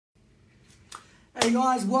Hey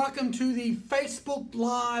guys, welcome to the Facebook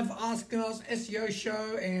Live Ask Us SEO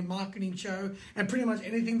show and marketing show and pretty much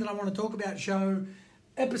anything that I want to talk about show,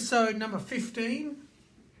 episode number 15.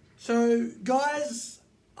 So guys,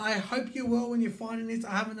 I hope you're well when you're finding this.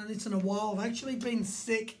 I haven't done this in a while. I've actually been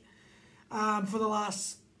sick for the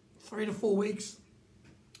last 3 to 4 weeks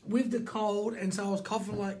with the cold, and so I was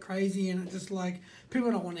coughing like crazy, and it's just like,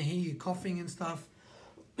 people don't want to hear you coughing and stuff.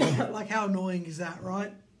 Like, how annoying is that,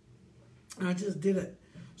 right? And I just did it.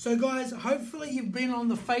 So guys, hopefully you've been on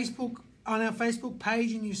our Facebook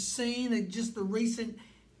page, and you've seen just the recent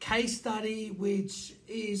case study, which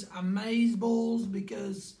is amazeballs,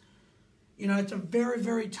 because it's a very,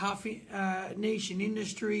 very tough niche in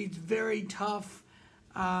industry. It's very tough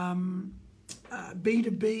B2B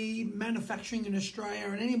manufacturing in Australia,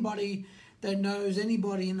 and anybody that knows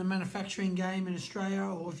anybody in the manufacturing game in Australia,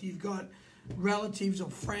 or if you've got relatives or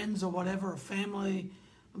friends or whatever, or family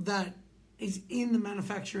that is in the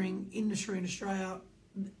manufacturing industry in Australia,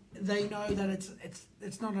 they know that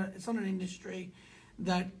it's not an industry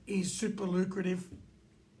that is super lucrative,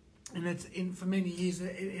 and for many years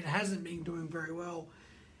it hasn't been doing very well.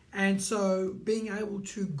 And so being able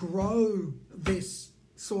to grow this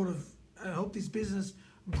sort of help this business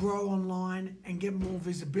grow online and get more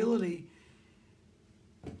visibility,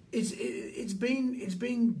 it's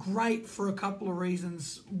been great for a couple of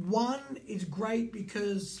reasons. One, it's great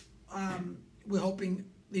because we're helping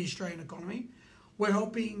the Australian economy. We're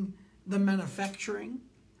helping the manufacturing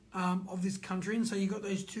of this country, and so you've got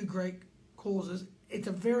those two great causes. It's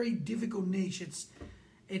a very difficult niche.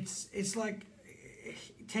 It's like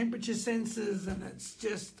temperature sensors, and it's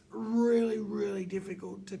just really, really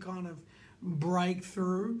difficult to kind of break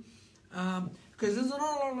through because there's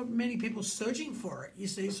not many people searching for it. You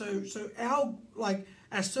see, so our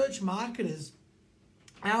as search marketers,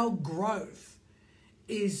 our growth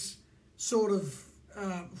is sort of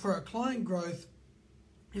for our client growth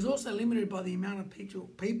is also limited by the amount of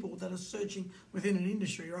people that are searching within an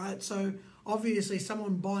industry, right? So obviously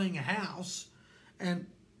someone buying a house and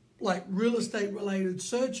like real estate related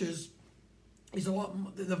searches is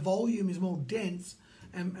the volume is more dense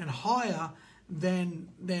and higher than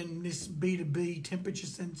this B2B temperature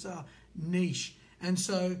sensor niche. And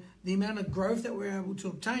so the amount of growth that we're able to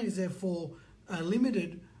obtain is therefore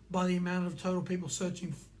limited by the amount of total people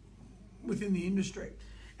searching within the industry.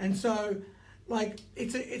 And so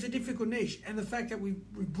it's a difficult niche, and the fact that we've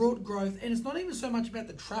brought growth, and it's not even so much about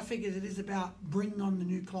the traffic as it is about bringing on the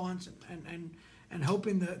new clients and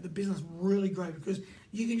helping the business really grow, because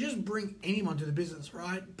you can just bring anyone to the business,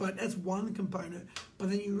 right? But that's one component,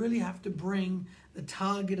 but then you really have to bring the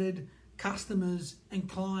targeted customers and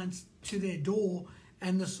clients to their door,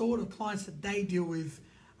 and the sort of clients that they deal with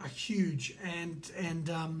are huge, and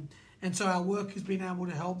so our work has been able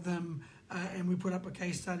to help them, and we put up a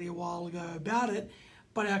case study a while ago about it.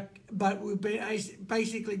 But we've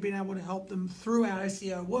basically been able to help them through our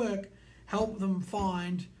SEO work, help them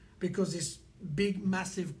find, because this big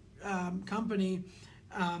massive company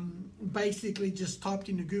basically just typed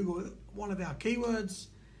into Google one of our keywords,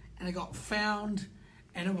 and it got found,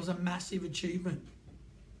 and it was a massive achievement.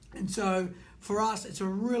 And so for us, it's a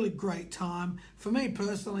really great time. For me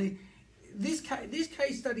personally, this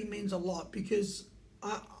case study means a lot, because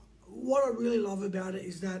what I really love about it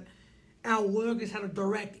is that our work has had a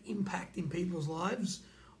direct impact in people's lives.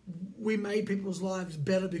 We made people's lives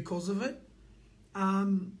better because of it.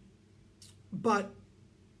 But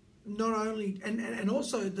not only, and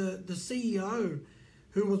also the CEO,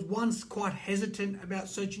 who was once quite hesitant about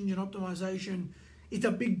search engine optimization, is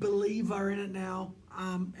a big believer in it now.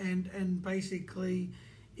 And basically,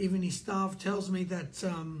 even his staff tells me that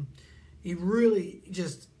he really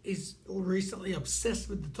just is recently obsessed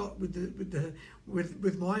with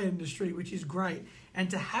my industry, which is great. And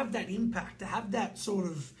to have that impact, to have that sort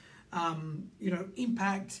of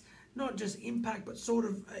impact, not just impact, but sort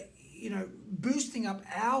of boosting up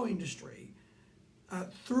our industry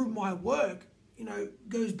through my work,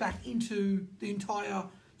 goes back into the entire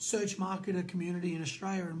search marketer community in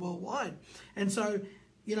Australia and worldwide. And so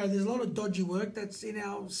there's a lot of dodgy work that's in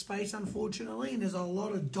our space, unfortunately, and there's a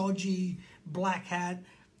lot of dodgy black hat,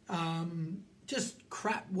 just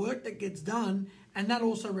crap work that gets done, and that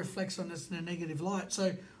also reflects on us in a negative light.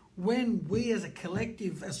 So when we as a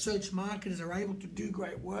collective, as search marketers, are able to do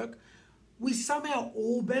great work, we somehow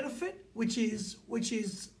all benefit, which is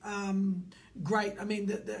great. I mean,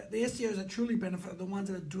 the SEOs that truly benefit are the ones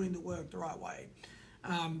that are doing the work the right way.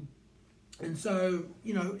 And so,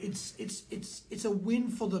 it's a win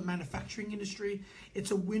for the manufacturing industry. It's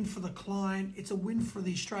a win for the client. It's a win for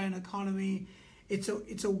the Australian economy. It's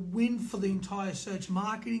a win for the entire search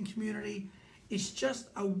marketing community. it's just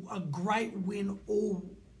a great win all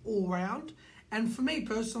round. And for me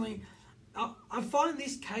personally, I find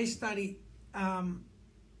this case study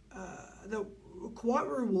that quite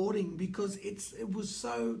rewarding because it was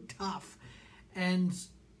so tough, and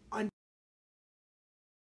I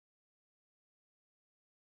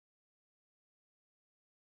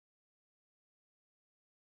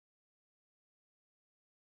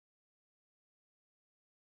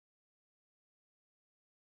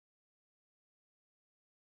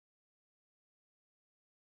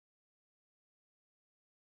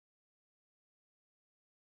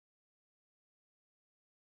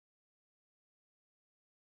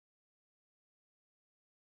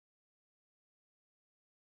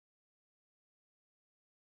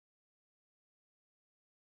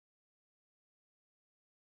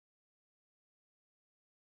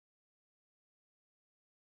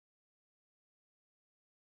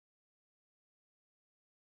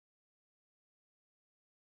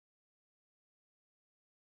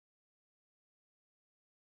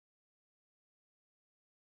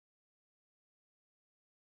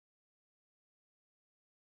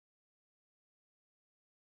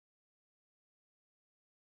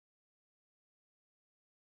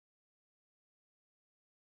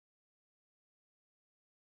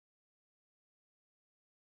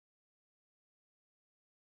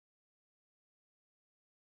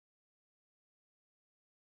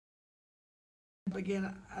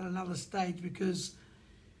again at another stage because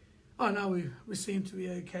I know we seem to be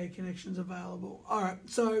okay. Connections available. All right,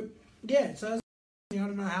 so yeah, so I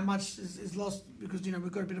don't know how much is lost because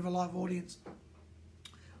we've got a bit of a live audience,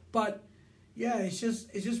 but yeah, it's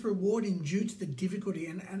just rewarding due to the difficulty.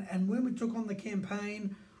 And when we took on the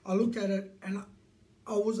campaign, I looked at it and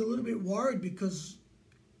I was a little bit worried because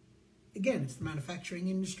again, it's the manufacturing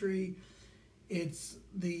industry, it's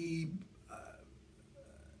the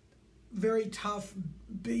very tough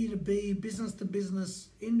B2B, business to business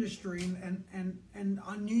industry, and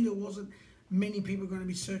I knew there wasn't many people going to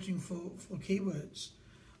be searching for keywords.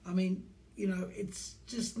 I mean, it's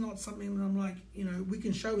just not something that I'm like, we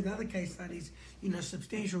can show with other case studies,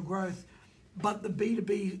 substantial growth, but the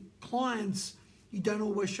B2B clients, you don't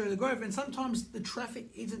always show the growth, and sometimes the traffic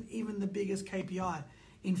isn't even the biggest KPI.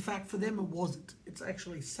 In fact, for them, it wasn't. It's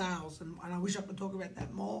actually sales, and I wish I could talk about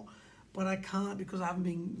that more, but I can't because I haven't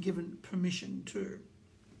been given permission to.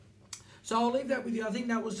 So I'll leave that with you. I think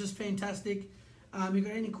that was just fantastic. You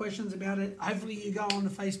got any questions about it? Hopefully you go on to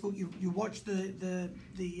Facebook, you watch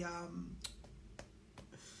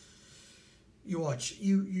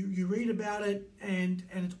you read about it, and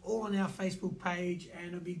it's all on our Facebook page, and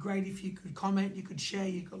it'd be great if you could comment, you could share,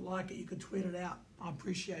 you could like it, you could tweet it out. I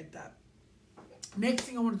appreciate that. Next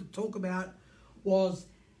thing I wanted to talk about was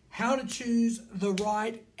how to choose the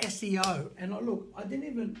right SEO. And look, I didn't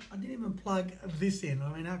even plug this in.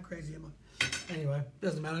 I mean, how crazy am I? Anyway,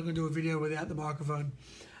 doesn't matter. I'm going to do a video without the microphone.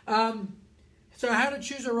 So how to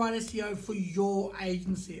choose the right SEO for your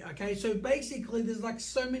agency. Okay, so basically, there's like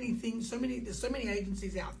so many things, there's so many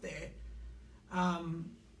agencies out there,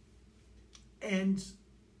 and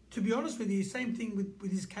to be honest with you, same thing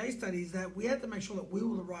with this case study is that we had to make sure that we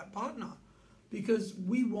were the right partner because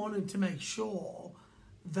we wanted to make sure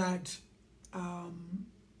that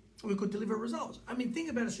we could deliver results. I mean, think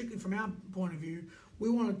about it strictly from our point of view. We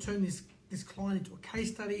want to turn this client into a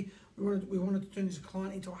case study. We wanted to turn this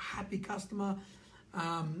client into a happy customer,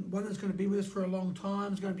 one that's going to be with us for a long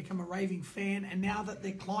time, is going to become a raving fan. And now that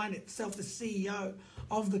the client itself, the CEO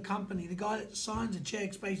of the company, the guy that signs the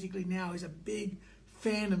checks, basically now is a big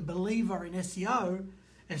fan and believer in SEO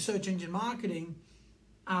and search engine marketing,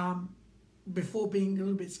 before being a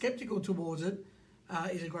little bit skeptical towards it,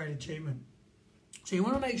 is a great achievement. So you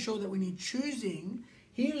want to make sure that when you're choosing,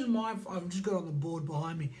 I've just got on the board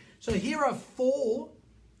behind me. So here are 4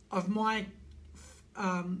 of my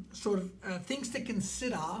things to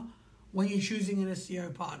consider when you're choosing an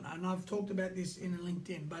SEO partner. And I've talked about this in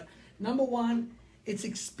LinkedIn. But number 1, it's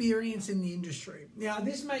experience in the industry. Now,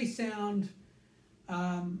 this may sound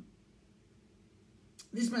a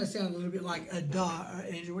little bit like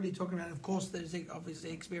Andrew, what are you talking about? Of course, there's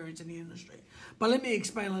obviously experience in the industry. But let me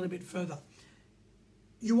explain a little bit further.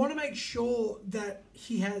 You want to make sure that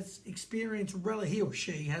he or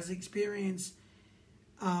she has experience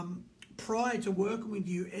prior to working with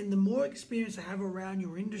you. And the more experience they have around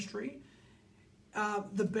your industry,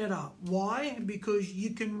 the better. Why? Because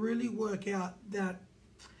you can really work out that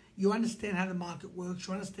you understand how the market works,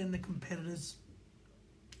 you understand the competitors,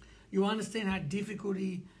 you understand how difficult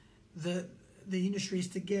the industry is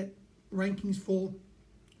to get rankings for,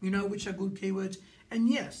 which are good keywords. And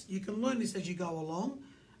yes, you can learn this as you go along.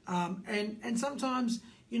 And sometimes,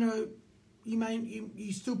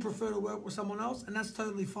 you still prefer to work with someone else, and that's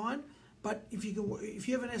totally fine. But if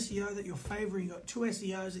you have an SEO that you're favoring, you've got two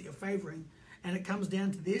SEOs that you're favoring, and it comes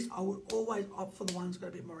down to this, I would always opt for the one that's got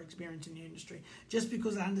a bit more experience in the industry, just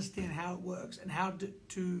because I understand how it works and how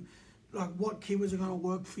to like what keywords are going to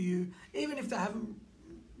work for you, even if they haven't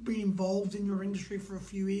been involved in your industry for a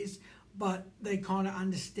few years, but they kind of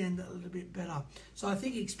understand it a little bit better. So I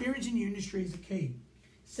think experience in your industry is the key.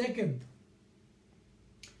 Second,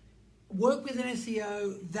 work with an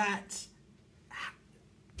SEO that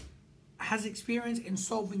has experience in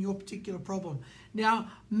solving your particular problem. Now,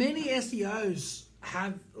 many SEOs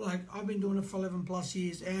have, like, I've been doing it for 11 plus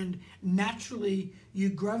years, and naturally you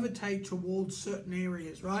gravitate towards certain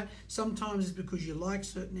areas, right? Sometimes it's because you like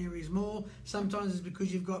certain areas more. Sometimes it's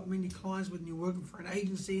because you've got many clients when you're working for an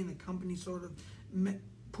agency and the company sort of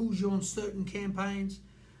pulls you on certain campaigns.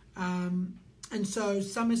 And so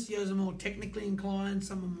some SEOs are more technically inclined,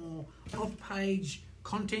 some are more off-page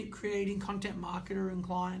content creating, content marketer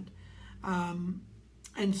inclined.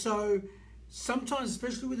 And so sometimes,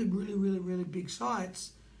 especially with the really big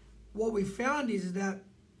sites, what we found is that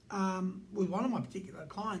with one of my particular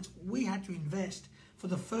clients, we had to invest for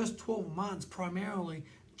the first 12 months primarily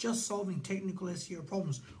just solving technical SEO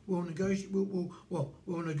problems. We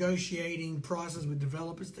were negotiating prices with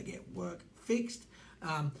developers to get work fixed.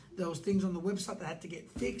 There was things on the website that had to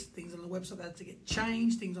get fixed, things on the website that had to get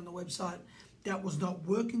changed, things on the website that was not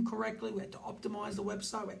working correctly. We had to optimize the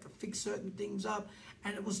website, we had to fix certain things up,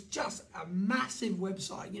 and it was just a massive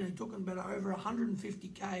website, talking about over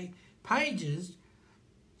 150k pages,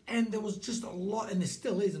 and there was just a lot, and there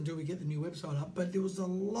still is until we get the new website up, but there was a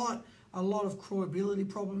lot of crawlability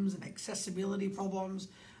problems and accessibility problems,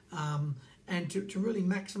 and to really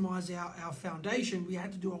maximize our foundation, we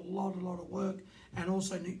had to do a lot of work, and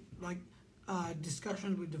also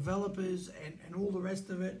discussions with developers and all the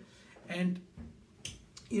rest of it. And,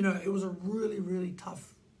 it was a really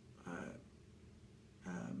tough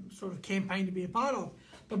sort of campaign to be a part of.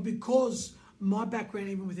 But because my background,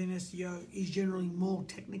 even within SEO, is generally more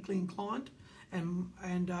technically inclined,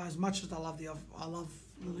 and as much as I love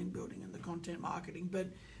the link building and the content marketing,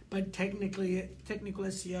 but technical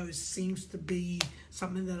SEO seems to be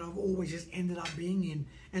something that I've always just ended up being in.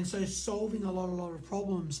 And so solving a lot of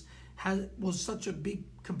problems was such a big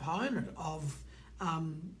component of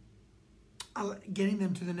getting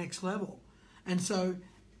them to the next level. And so,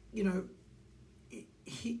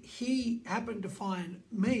 he happened to find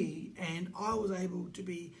me, and I was able to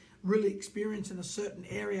be really experienced in a certain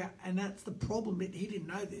area, and that's the problem. He didn't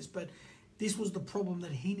know this, but this was the problem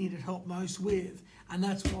that he needed help most with, and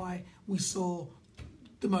that's why we saw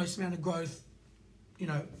the most amount of growth,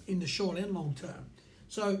 in the short and long term.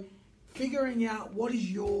 So figuring out what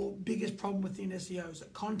is your biggest problem within SEO. Is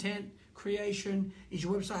it content creation? Is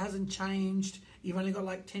your website hasn't changed? You've only got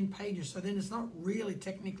like 10 pages, so then it's not really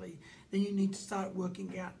technically. Then you need to start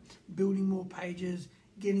working out, building more pages,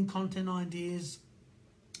 getting content ideas,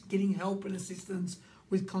 getting help and assistance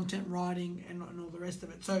with content writing and all the rest of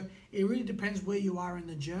it. So it really depends where you are in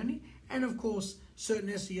the journey. And of course, certain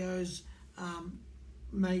SEOs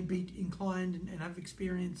may be inclined and have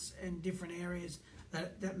experience in different areas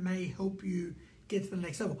that may help you get to the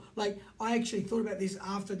next level. Like, I actually thought about this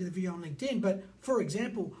after I did the video on LinkedIn, but for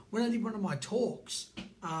example, when I did one of my talks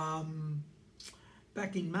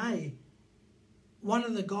back in May, one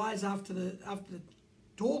of the guys after the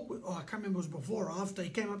talk, I can't remember if it was before or after, he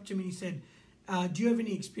came up to me and he said, do you have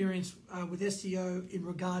any experience with SEO in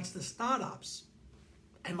regards to startups?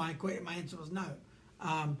 And my answer was no.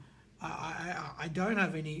 I don't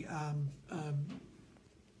have any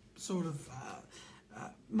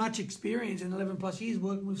much experience in 11 plus years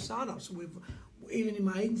working with startups. Even in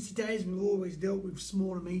my agency days, we've always dealt with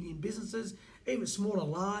small to medium businesses, even small to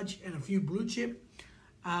large, and a few blue chip,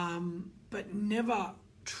 but never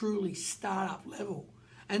truly startup level.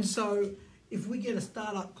 And so if we get a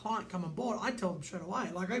startup client come on board, I tell them straight away.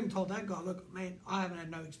 Like, I even told that guy, look, man, I haven't had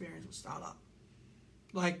no experience with startup.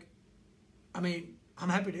 Like, I mean, I'm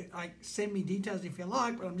happy to send me details if you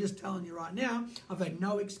like, but I'm just telling you right now, I've had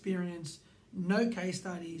no experience, no case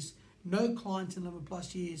studies, no clients in 11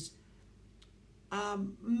 plus years.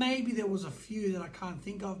 Maybe there was a few that I can't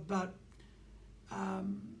think of, but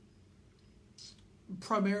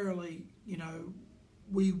primarily,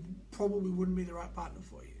 we probably wouldn't be the right partner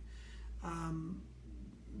for you,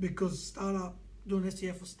 because doing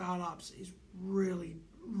SEO for startups is really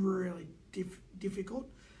difficult,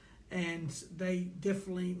 and they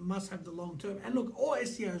definitely must have the long term. And look, all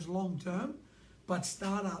SEO is long term, but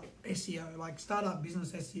startup SEO, like startup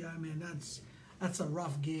business SEO, man, that's a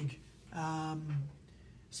rough gig,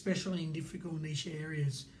 especially in difficult niche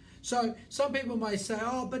areas. So some people may say,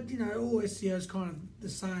 oh, but all SEO is kind of the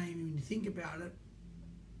same when you think about it.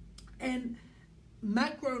 And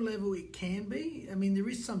macro level, it can be. I mean, there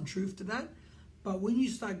is some truth to that. But when you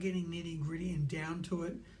start getting nitty gritty and down to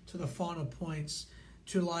it, to the finer points,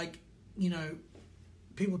 to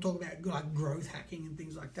people talk about like growth hacking and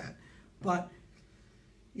things like that. But,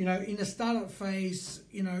 in a startup phase,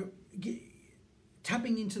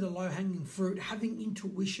 tapping into the low-hanging fruit, having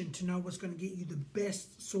intuition to know what's going to get you the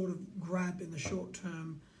best sort of grab in the short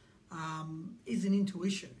term is an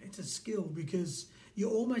intuition. It's a skill, because you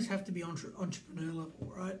almost have to be entrepreneur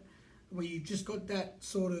level, right? Where you've just got that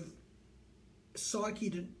sort of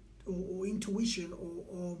psyche or intuition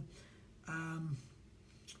or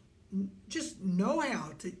just know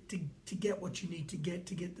how to get what you need to get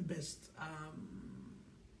the best,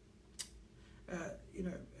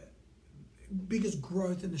 biggest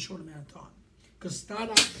growth in the short amount of time. Because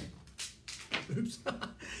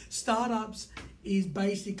startups is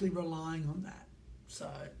basically relying on that. So,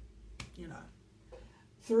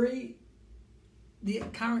 3, the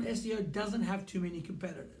current SEO doesn't have too many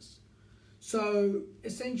competitors. So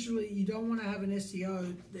essentially, you don't want to have an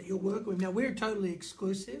SEO that you're working with. Now, we're totally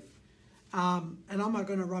exclusive. And I'm not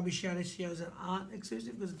going to rubbish out SEOs that aren't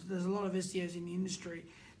exclusive, because there's a lot of SEOs in the industry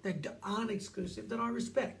that aren't exclusive that I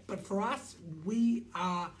respect. But for us, we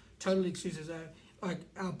are totally exclusive. So, like,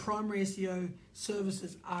 our primary SEO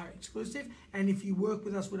services are exclusive. And if you work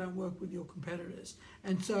with us, we don't work with your competitors.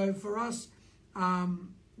 And so for us,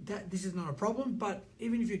 that this is not a problem. But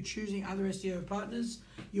even if you're choosing other SEO partners,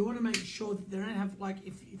 you want to make sure that they don't have, like,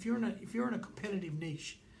 if you're in a competitive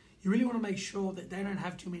niche, you really want to make sure that they don't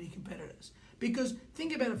have too many competitors. Because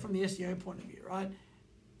think about it from the SEO point of view, right?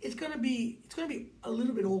 It's going to be a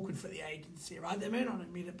little bit awkward for the agency, right? They may not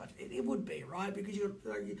admit it, but it would be, right? Because you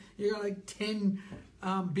got like 10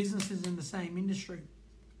 businesses in the same industry.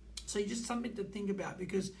 So you just something to think about,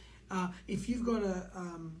 because if you've got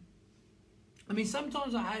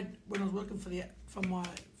sometimes I had, when I was working for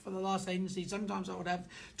the last agency, sometimes I would have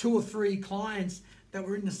 2 or 3 clients that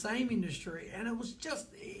were in the same industry, and it was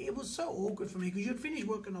so awkward for me, because you'd finish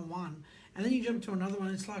working on one and then you jump to another one.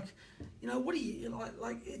 It's like, what do you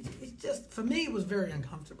like? It's just, for me, it was very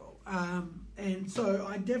uncomfortable. And so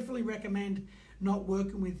I definitely recommend not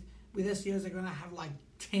working with SEOs that are going to have like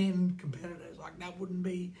 10 competitors. Like, that wouldn't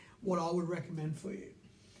be what I would recommend for you.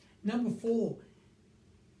 Number 4,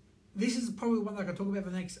 this is probably one that I can talk about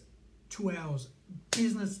for the next 2 hours: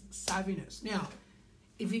 business savviness. Now,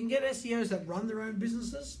 if you can get SEOs that run their own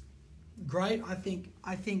businesses, great. I think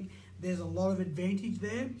there's a lot of advantage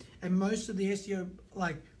there, and most of the SEO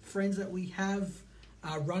friends that we have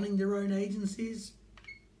are running their own agencies.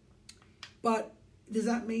 But does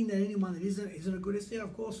that mean that anyone that isn't a good SEO?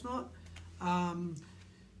 Of course not.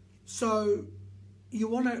 So you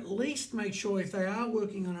want to at least make sure, if they are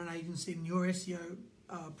working on an agency and your SEO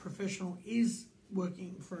professional is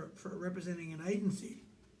working for representing an agency,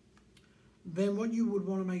 then what you would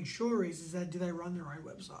want to make sure is that, do they run their own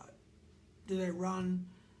website? Do they run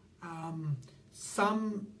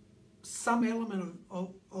some element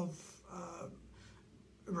of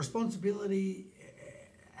responsibility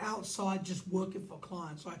outside just working for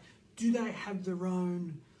clients? Like, do they have their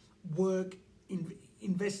own work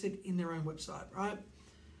invested in their own website, right?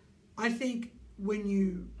 I think when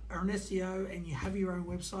you are an SEO and you have your own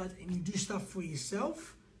website and you do stuff for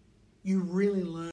yourself, you really learn